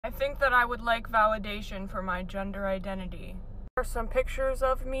think that I would like validation for my gender identity. Here are some pictures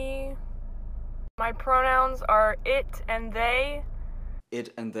of me. My pronouns are it and they.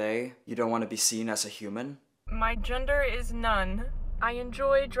 It and they? You don't want to be seen as a human? My gender is none. I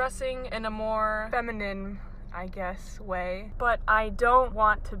enjoy dressing in a more feminine, I guess, way, but I don't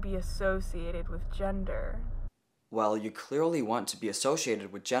want to be associated with gender. Well, you clearly want to be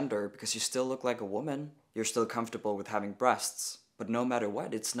associated with gender because you still look like a woman. You're still comfortable with having breasts. But no matter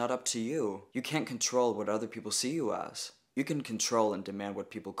what, it's not up to you. You can't control what other people see you as. You can control and demand what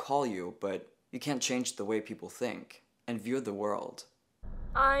people call you, but you can't change the way people think and view the world.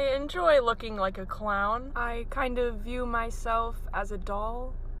 I enjoy looking like a clown. I kind of view myself as a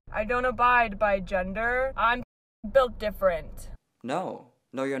doll. I don't abide by gender. I'm built different. No,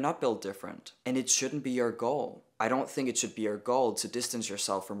 you're not built different. And it shouldn't be your goal. I don't think it should be your goal to distance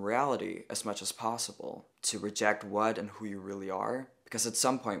yourself from reality as much as possible. To reject what and who you really are. Because at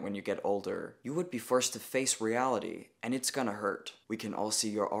some point when you get older, you would be forced to face reality, and it's gonna hurt. We can all see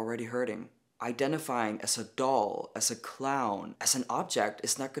you're already hurting. Identifying as a doll, as a clown, as an object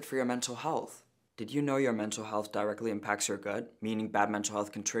is not good for your mental health. Did you know your mental health directly impacts your gut? Meaning bad mental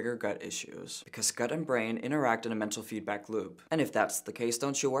health can trigger gut issues. Because gut and brain interact in a mental feedback loop. And if that's the case,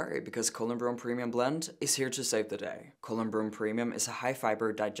 don't you worry, because Colon Premium Blend is here to save the day. Colon Premium is a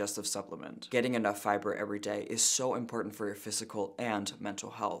high-fiber digestive supplement. Getting enough fiber every day is so important for your physical and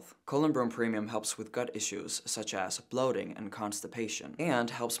mental health. Colon Premium helps with gut issues such as bloating and constipation, and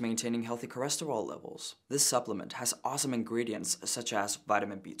helps maintaining healthy cholesterol levels. This supplement has awesome ingredients such as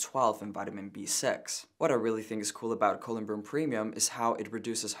vitamin B12 and vitamin B6. What I really think is cool about Colon Premium is how it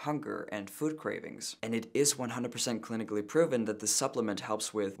reduces hunger and food cravings. And it is 100% clinically proven that this supplement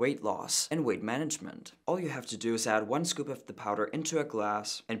helps with weight loss and weight management. All you have to do is add 1 scoop of the powder into a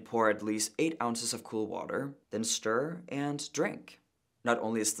glass and pour at least 8 ounces of cool water, then stir and drink. Not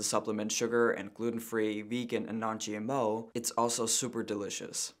only is the supplement sugar and gluten-free, vegan, and non-GMO, it's also super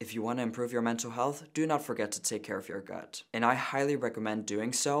delicious. If you want to improve your mental health, do not forget to take care of your gut. And I highly recommend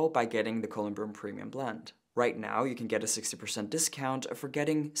doing so by getting the Colon Premium Blend. Right now, you can get a 60% discount for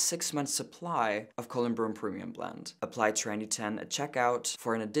getting 6 months supply of Colon Premium Blend. Apply Trendy10 at checkout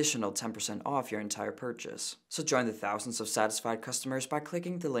for an additional 10% off your entire purchase. So join the thousands of satisfied customers by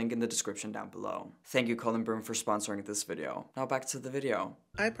clicking the link in the description down below. Thank you Colon for sponsoring this video. Now back to the video.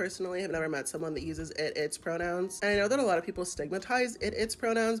 I personally have never met someone that uses its pronouns. And I know that a lot of people stigmatize its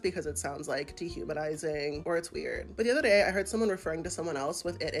pronouns because it sounds like dehumanizing or it's weird. But the other day I heard someone referring to someone else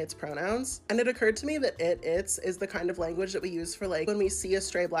with its pronouns. And it occurred to me that its is the kind of language that we use for like when we see a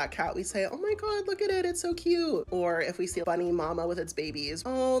stray black cat, we say, oh my God, look at it, it's so cute. Or if we see a bunny mama with its babies,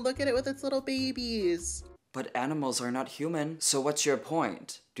 oh, look at it with its little babies. But animals are not human, so what's your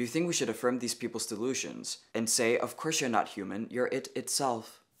point? Do you think we should affirm these people's delusions and say, of course you're not human, you're it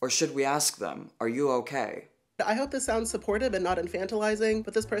itself? Or should we ask them, are you okay? I hope this sounds supportive and not infantilizing,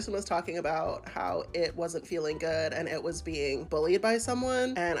 but this person was talking about how it wasn't feeling good and it was being bullied by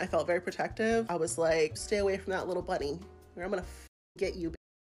someone, and I felt very protective. I was like, stay away from that little bunny, or I'm gonna get you.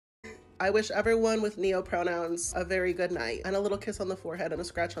 I wish everyone with neo pronouns a very good night, and a little kiss on the forehead and a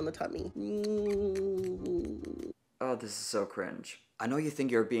scratch on the tummy. Oh, this is so cringe. I know you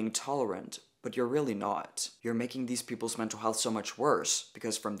think you're being tolerant, but you're really not. You're making these people's mental health so much worse,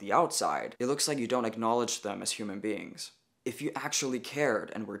 because from the outside, it looks like you don't acknowledge them as human beings. If you actually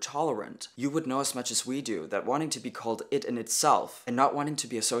cared and were tolerant, you would know as much as we do that wanting to be called it in itself, and not wanting to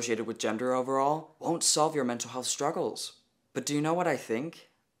be associated with gender overall, won't solve your mental health struggles. But do you know what I think?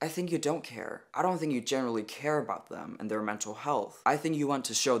 I think you don't care. I don't think you generally care about them and their mental health. I think you want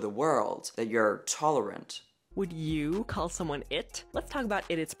to show the world that you're tolerant. Would you call someone it? Let's talk about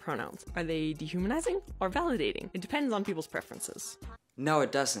its pronouns. Are they dehumanizing or validating? It depends on people's preferences. No,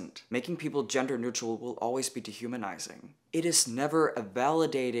 it doesn't. Making people gender neutral will always be dehumanizing. It is never a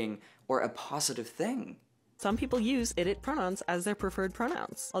validating or a positive thing. Some people use it pronouns as their preferred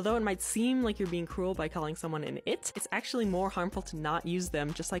pronouns. Although it might seem like you're being cruel by calling someone an it, it's actually more harmful to not use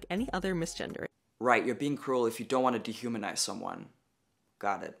them just like any other misgendering. Right, you're being cruel if you don't want to dehumanize someone.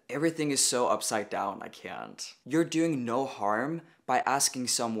 Got it. Everything is so upside down, I can't. You're doing no harm by asking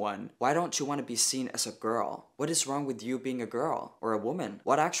someone, why don't you want to be seen as a girl? What is wrong with you being a girl or a woman?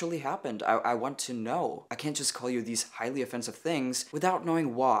 What actually happened? I want to know. I can't just call you these highly offensive things without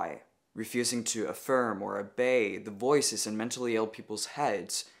knowing why. Refusing to affirm or obey the voices in mentally ill people's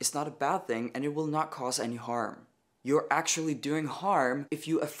heads is not a bad thing, and it will not cause any harm. You're actually doing harm if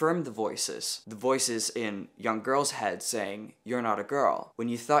you affirm the voices. The voices in young girls' heads saying, you're not a girl. When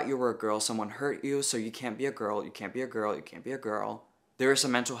you thought you were a girl, someone hurt you, so you can't be a girl, you can't be a girl, you can't be a girl. There is a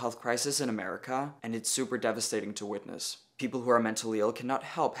mental health crisis in America, and it's super devastating to witness. People who are mentally ill cannot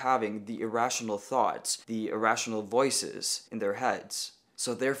help having the irrational thoughts, the irrational voices in their heads.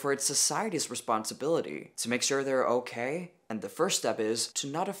 So therefore, it's society's responsibility to make sure they're okay, and the first step is to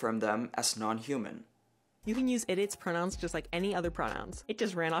not affirm them as non-human. You can use its pronouns just like any other pronouns. It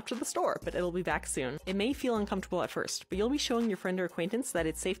just ran off to the store, but it'll be back soon. It may feel uncomfortable at first, but you'll be showing your friend or acquaintance that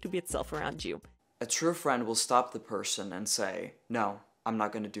it's safe to be itself around you. A true friend will stop the person and say, "No, I'm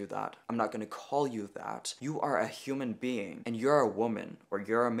not going to do that. I'm not going to call you that. You are a human being, and you're a woman, or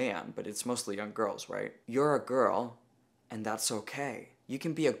you're a man," but it's mostly young girls, right? "You're a girl, and that's okay. You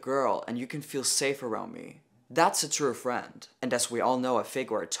can be a girl, and you can feel safe around me." That's a true friend. And as we all know, a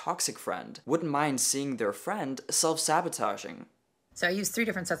fake or a toxic friend wouldn't mind seeing their friend self-sabotaging. So I use 3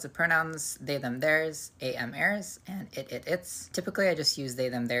 different sets of pronouns: they, them, theirs, am, airs, and its. Typically I just use they,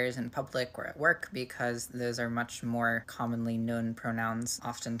 them, theirs in public or at work because those are much more commonly known pronouns.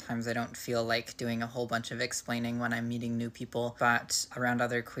 Oftentimes I don't feel like doing a whole bunch of explaining when I'm meeting new people, but around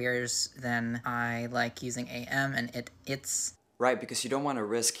other queers then I like using am and its. Right, because you don't want to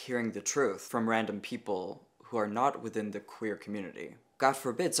risk hearing the truth from random people who are not within the queer community. God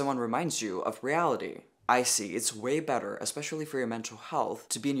forbid someone reminds you of reality. I see, it's way better, especially for your mental health,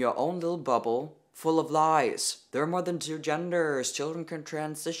 to be in your own little bubble full of lies. There are more than 2 genders, children can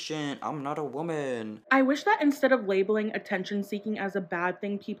transition, I'm not a woman. I wish that instead of labeling attention seeking as a bad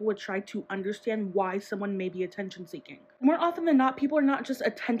thing, people would try to understand why someone may be attention seeking. More often than not, people are not just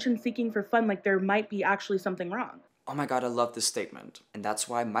attention seeking for fun, like there might be actually something wrong. Oh my god, I love this statement. And that's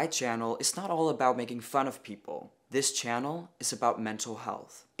why my channel is not all about making fun of people. This channel is about mental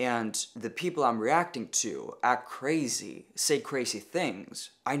health. And the people I'm reacting to act crazy, say crazy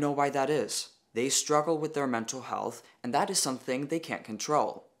things. I know why that is. They struggle with their mental health, and that is something they can't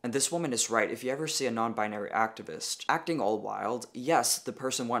control. And this woman is right. If you ever see a non-binary activist acting all wild, yes, the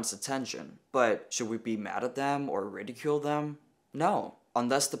person wants attention. But should we be mad at them or ridicule them? No.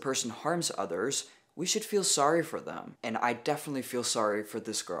 Unless the person harms others, we should feel sorry for them. And I definitely feel sorry for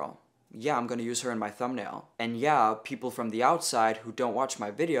this girl. Yeah, I'm gonna use her in my thumbnail. And yeah, people from the outside who don't watch my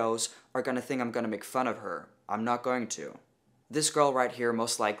videos are gonna think I'm gonna make fun of her. I'm not going to. This girl right here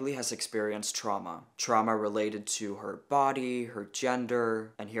most likely has experienced trauma. Trauma related to her body, her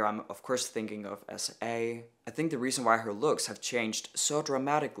gender, and here I'm of course thinking of SA. I think the reason why her looks have changed so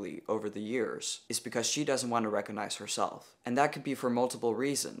dramatically over the years is because she doesn't want to recognize herself. And that could be for multiple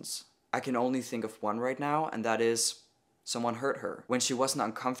reasons. I can only think of one right now, and that is someone hurt her when she wasn't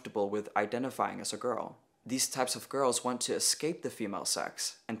uncomfortable with identifying as a girl. These types of girls want to escape the female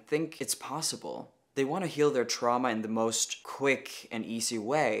sex and think it's possible. They want to heal their trauma in the most quick and easy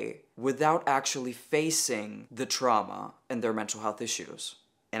way without actually facing the trauma and their mental health issues.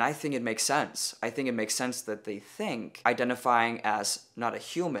 And I think it makes sense. I think it makes sense that they think identifying as not a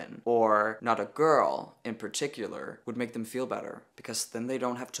human or not a girl in particular would make them feel better, because then they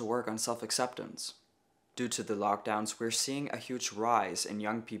don't have to work on self-acceptance. Due to the lockdowns, we're seeing a huge rise in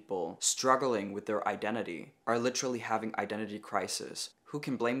young people struggling with their identity, are literally having identity crisis. Who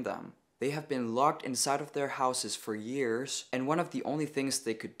can blame them? They have been locked inside of their houses for years, and one of the only things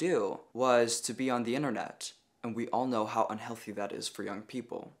they could do was to be on the internet. And we all know how unhealthy that is for young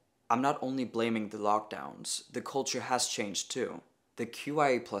people. I'm not only blaming the lockdowns, the culture has changed too. The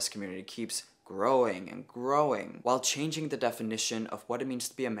QIA+ community keeps growing and growing while changing the definition of what it means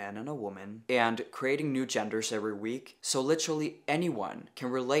to be a man and a woman and creating new genders every week, so literally anyone can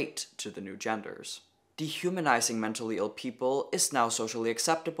relate to the new genders. Dehumanizing mentally ill people is now socially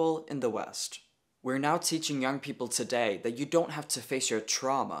acceptable in the West. We're now teaching young people today that you don't have to face your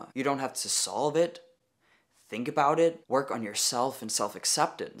trauma, you don't have to solve it. Think about it, work on yourself and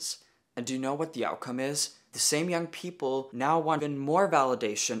self-acceptance. And do you know what the outcome is? The same young people now want even more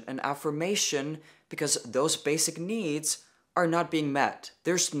validation and affirmation because those basic needs are not being met.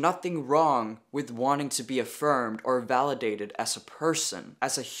 There's nothing wrong with wanting to be affirmed or validated as a person,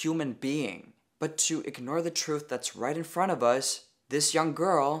 as a human being. But to ignore the truth that's right in front of us, this young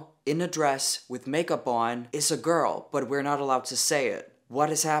girl in a dress with makeup on is a girl, but we're not allowed to say it. What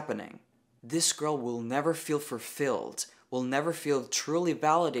is happening? This girl will never feel fulfilled, will never feel truly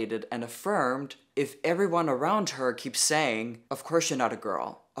validated and affirmed if everyone around her keeps saying, of course you're not a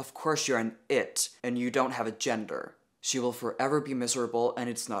girl, of course you're an it, and you don't have a gender. She will forever be miserable and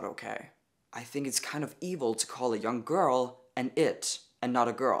it's not okay. I think it's kind of evil to call a young girl an it and not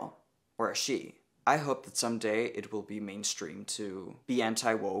a girl, or a she. I hope that someday it will be mainstream to be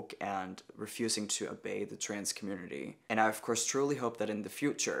anti-woke and refusing to obey the trans community. And I of course truly hope that in the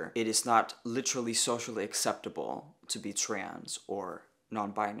future it is not literally socially acceptable to be trans or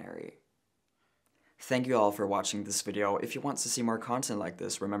non-binary. Thank you all for watching this video. If you want to see more content like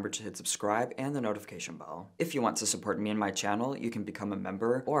this, remember to hit subscribe and the notification bell. If you want to support me and my channel, you can become a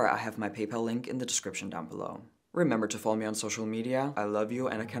member, or I have my PayPal link in the description down below. Remember to follow me on social media. I love you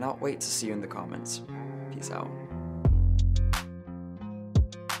and I cannot wait to see you in the comments. Peace out.